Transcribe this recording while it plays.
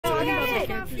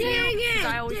it! Dang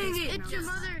it! It's your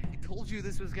mother. I told you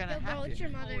this was gonna happen. Bro, it's your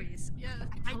mother. Always. Yeah.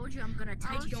 I told you I'm gonna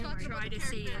text you. Don't Try to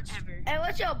say it ever. Hey,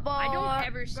 what's your boy? I don't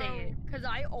ever say it, cause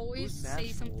I always Who's say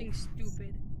Matt something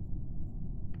stupid.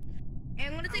 And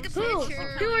I'm gonna take a Who?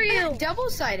 picture. Who are you?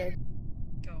 Double-sided.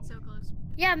 So close.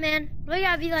 Yeah, man. Why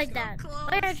gotta be like So that? close.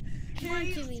 Why gotta Why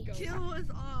turn to me? kill was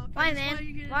off? Why, I just man? wanted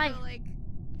you to Why? know, like,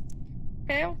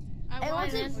 Hey, I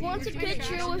wants a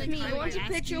picture with me. Wants a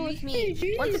picture with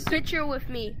me. Wants a picture with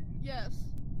me. Yes.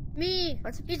 Me.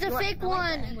 He's a fake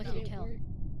one. What can you tell?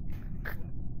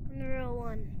 I'm the real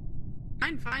one.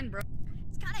 I'm fine, bro.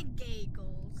 It's kind of gay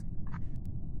goals.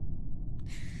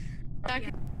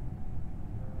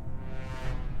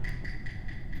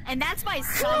 And that's my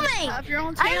son. Have your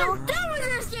own I tail. am done with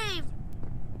this game.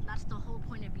 That's the whole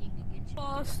point of being against you.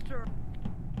 Foster.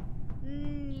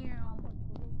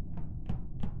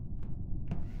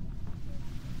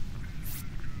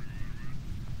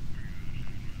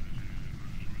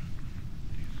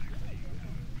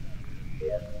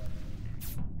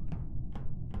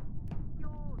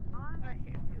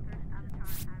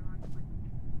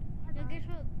 No, guess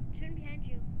what? Turn behind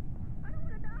you. I don't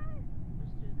want to die.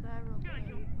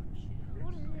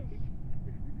 What is this?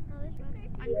 No, this one.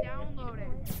 I'm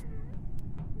downloading.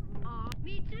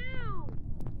 Me too.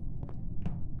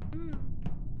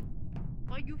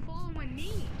 Why you following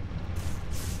me?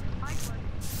 Hi, buddy.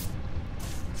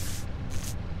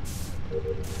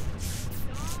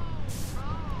 No, bro.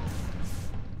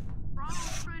 Bro,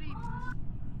 pretty.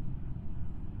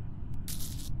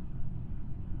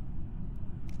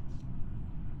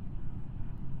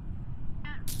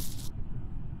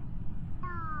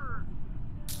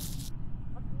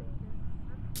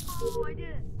 Oh, I did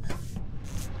it.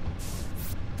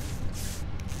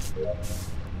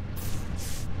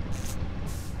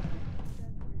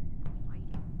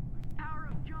 Power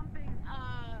of jumping.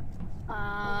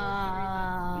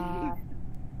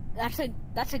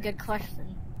 That's a good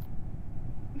question.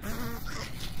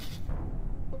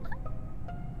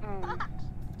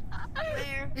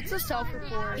 There. It's a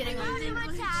self-report. Getting on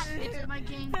It's my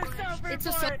game. It's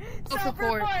a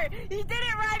self-report. He did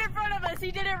it right in front of us.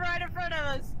 He did it right in front of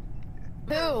us.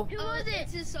 Who? Who was it?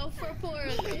 It's a self-report.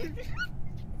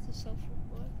 It's a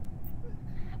self-report.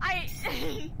 I.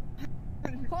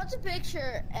 What's a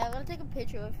picture? I'm gonna take a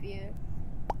picture of you.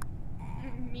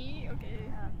 Me? Okay.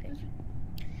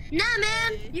 Nah,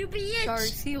 man, you bitch. Sorry,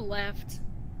 he left.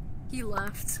 He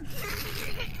left.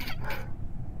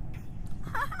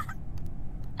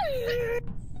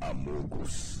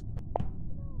 Amogus.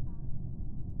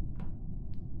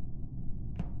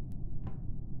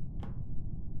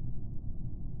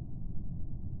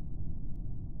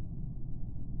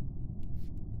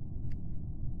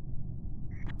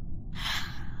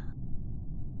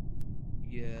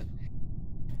 Yeah.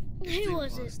 Who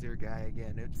was it? Monster guy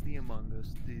again. It's the Among Us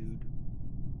dude.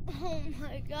 Oh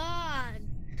my god.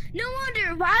 No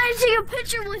wonder. Why did I take a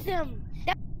picture with him?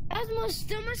 That was the most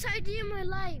dumbest idea in my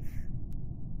life.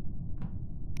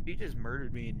 He just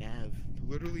murdered me in Nav.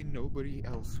 Literally nobody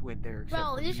else went there except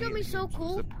Bro, for this is me, gonna be and so which was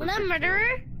cool. the When I'm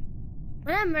perfect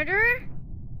murderer,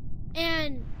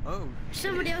 and kill. Oh,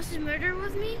 somebody shit. else is murderer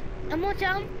with me, I'm gonna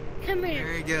tell him, come here.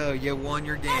 There you go. You won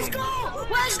your game. Let's go!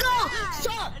 Let's go!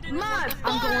 Stop! Mud!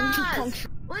 I'm going to puncture.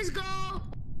 Let's go!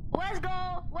 Let's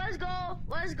go! Let's go!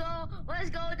 Let's go! Let's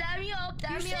go! Damn me up!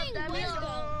 Damn me up! Damn me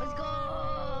up! Let's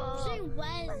go! Saying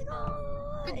let's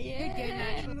go! Good game,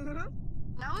 actually.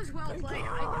 That was well played.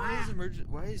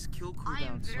 Why is kill I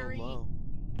am cooldown so very- low?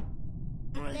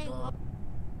 Well,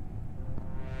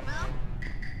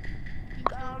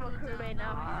 I'm a crewmate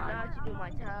now. I have to do my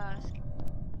task.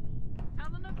 tell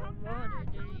them to come back.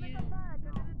 Tell them to come back.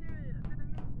 I didn't do it. I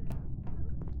didn't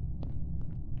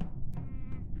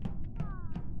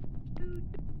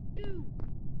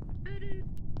miss it.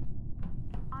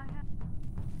 I have.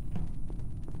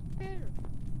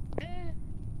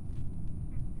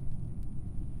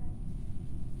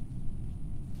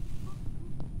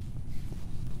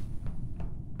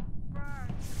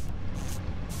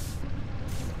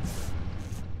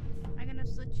 I'm gonna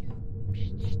slit you.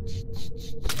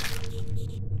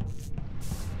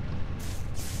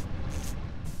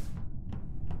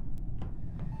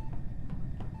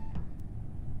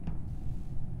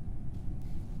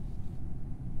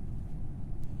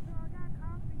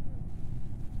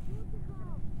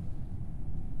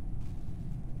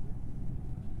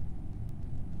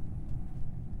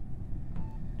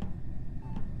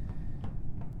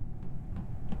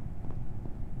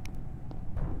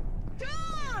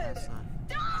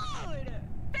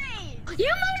 You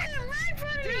murdered right in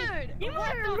front of me! Dude, You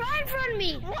murdered right in front of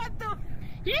me! What the?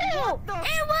 You! What the-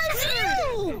 It was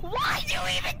you! Why'd you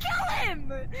didn't kill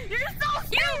him! You're so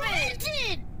stupid! You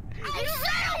did! I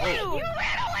ran away! You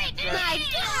ran away! My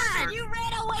God! You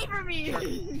ran away from me!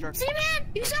 See, man?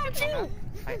 You saw him too!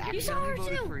 I You saw her accidentally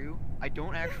voted too! for you. I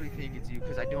don't actually think it's you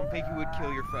because I don't think you would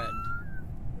kill your friend.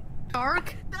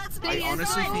 Dark? That's I my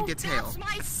honestly son! think it's Hale. That's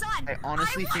my son! I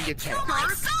honestly think it's Hale. Kill my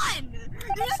son!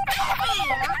 You're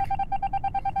stupid!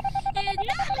 It's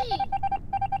not me!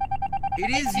 It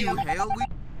is you, Hale.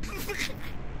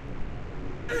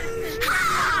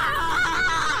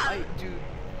 Dude.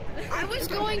 I was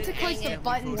going to click the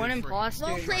button one imposter.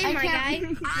 Well played, my guy.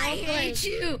 I hate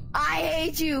you! I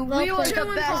hate you. Well We were played. the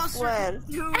best friends.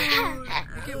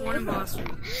 Make it one imposter.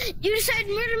 You said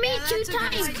murder me Yeah, 2 that's a good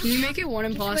times. idea. Can you make it one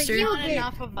imposter? You Not did.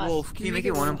 enough of us. Wolf, can you make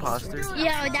it one imposter?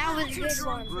 Yeah, that was a Too good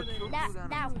strong one. for this.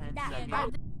 That.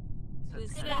 It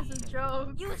is a joke.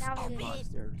 You That was good.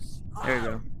 Imposters. There you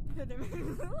go.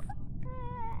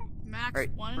 Max,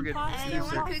 Alright, one we're good. imposter. See you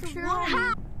soon.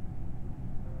 Picture.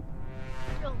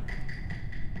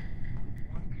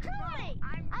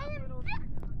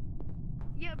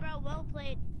 Yeah, bro, well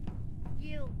played.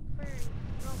 You, furry,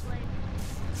 well played.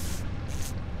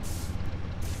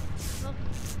 Well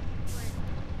played.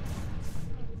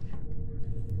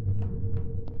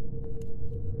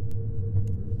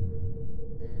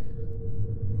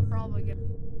 Probably good.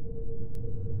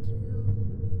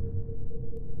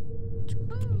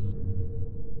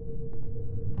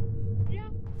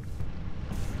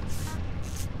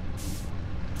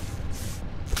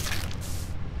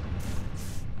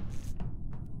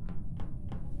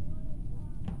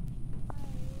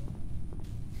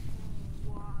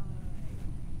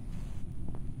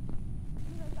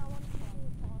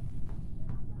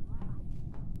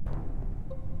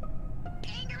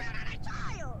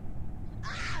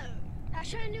 I was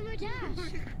trying to do my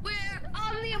task. Where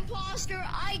I'm the imposter.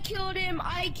 I killed him.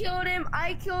 I killed him.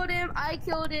 I killed him. I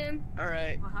killed him.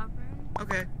 Alright. What happened?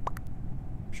 Okay.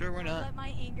 Sure, why not? Let my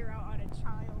anger out on a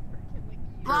child for killing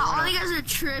you. Wow, all you guys are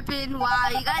tripping. Wow,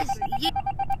 you guys.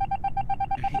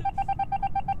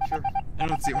 Sure. I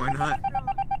don't see why not.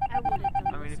 I would have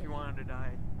done I mean, if you wanted to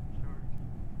die, sure.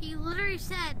 He literally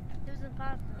said it was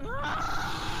imposter.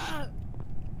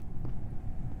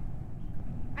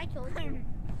 I killed him.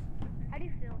 How do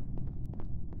you feel?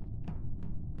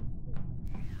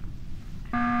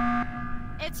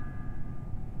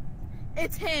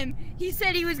 It's him. He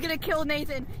said he was gonna kill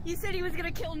Nathan. He said he was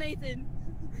gonna kill Nathan.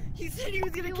 He said he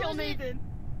was gonna Who kill was it? Nathan.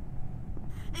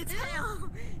 It's Hale.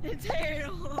 It's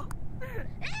Hale.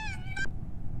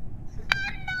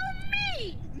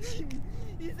 Me!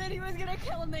 He said he was gonna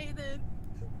kill Nathan.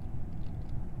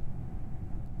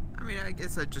 I mean, I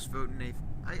guess I'd just vote Nathan.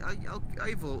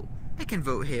 I vote. I can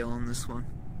vote Hale on this one.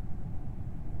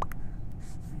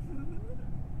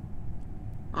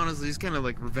 Honestly, it's kind of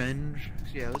like revenge.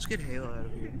 So yeah, let's get Hale out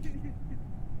of here.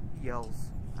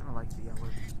 Yells. I don't like the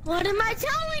yellers. What am I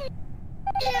telling you?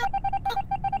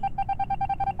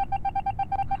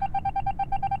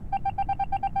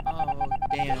 Oh,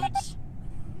 damn. Now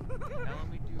let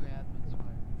me do admin's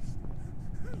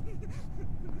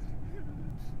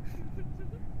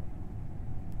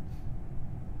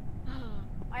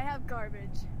I have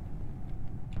garbage.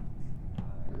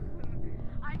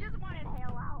 I just wanted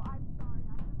Hale out. I'm sorry.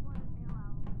 I just wanted Hale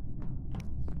out.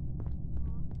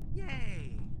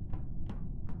 Yay!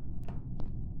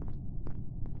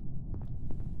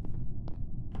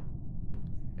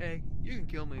 Hey, you can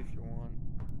kill me if you want.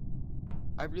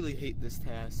 I really hate this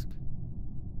task.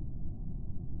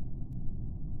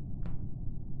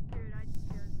 Dude, I just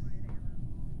wanted Hale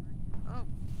out. Oh,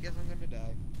 guess I'm gonna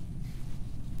die.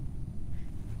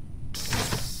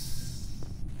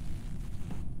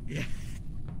 Yeah.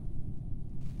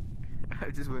 I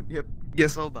just went, yep,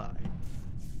 guess I'll die.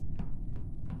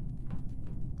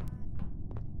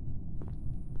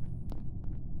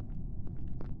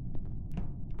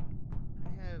 I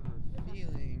have a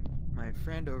feeling my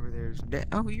friend over there is dead.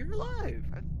 Oh, you're alive!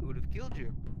 I thought they would have killed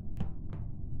you.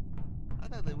 I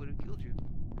thought they would have killed you.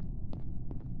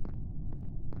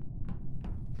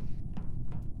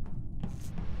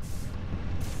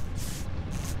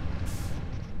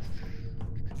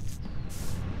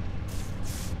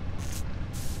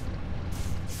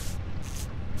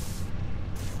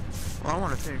 Well, I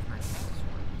want to finish my task.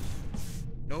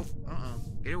 Nope.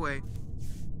 Get away.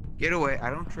 Get away. I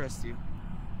don't trust you.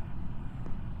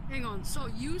 Hang on. So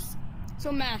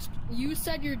Mask, you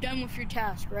said you're done with your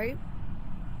task, right?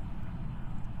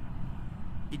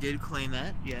 He did claim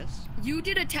that, yes. You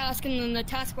did a task and then the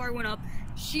task bar went up.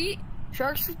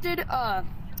 Sharks did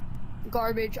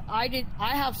garbage. I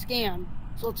have scan,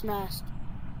 so it's Masked.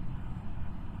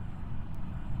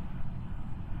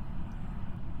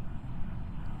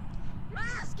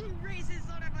 fucking racist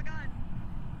son of a gun.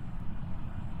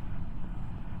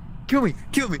 Kill me!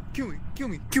 Kill me! Kill me! Kill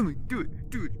me! Kill me! Do it!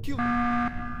 Do it! Kill me! Aw.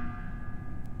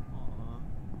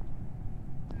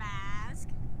 Mask.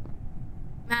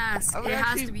 Mask. I would It has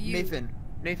actually, to be you.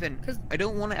 Nathan, 'Cause- I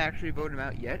don't want to actually vote him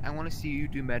out yet. I want to see you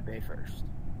do medbay first.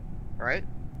 Alright?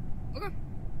 Okay.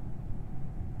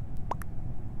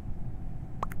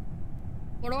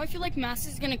 What do I feel like Mask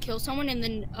is gonna kill someone and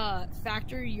then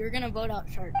Factor, you're gonna vote out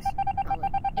Sharks. Probably.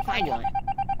 If I won't.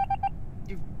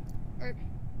 die. Or,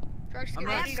 Sharks I'm get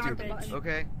not ready to hit the stupid, button.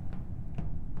 okay?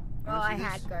 Oh, I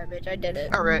had garbage. I did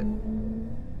it. Alright.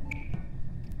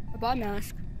 Bye,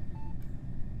 Mask.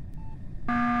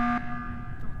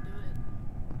 Don't do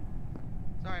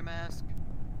it. Sorry, Mask.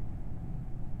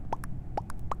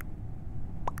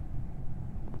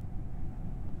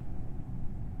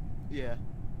 Yeah.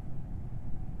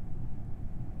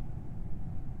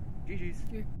 GG's.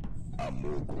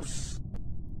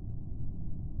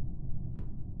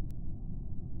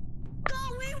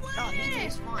 Oh, he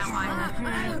tastes fine.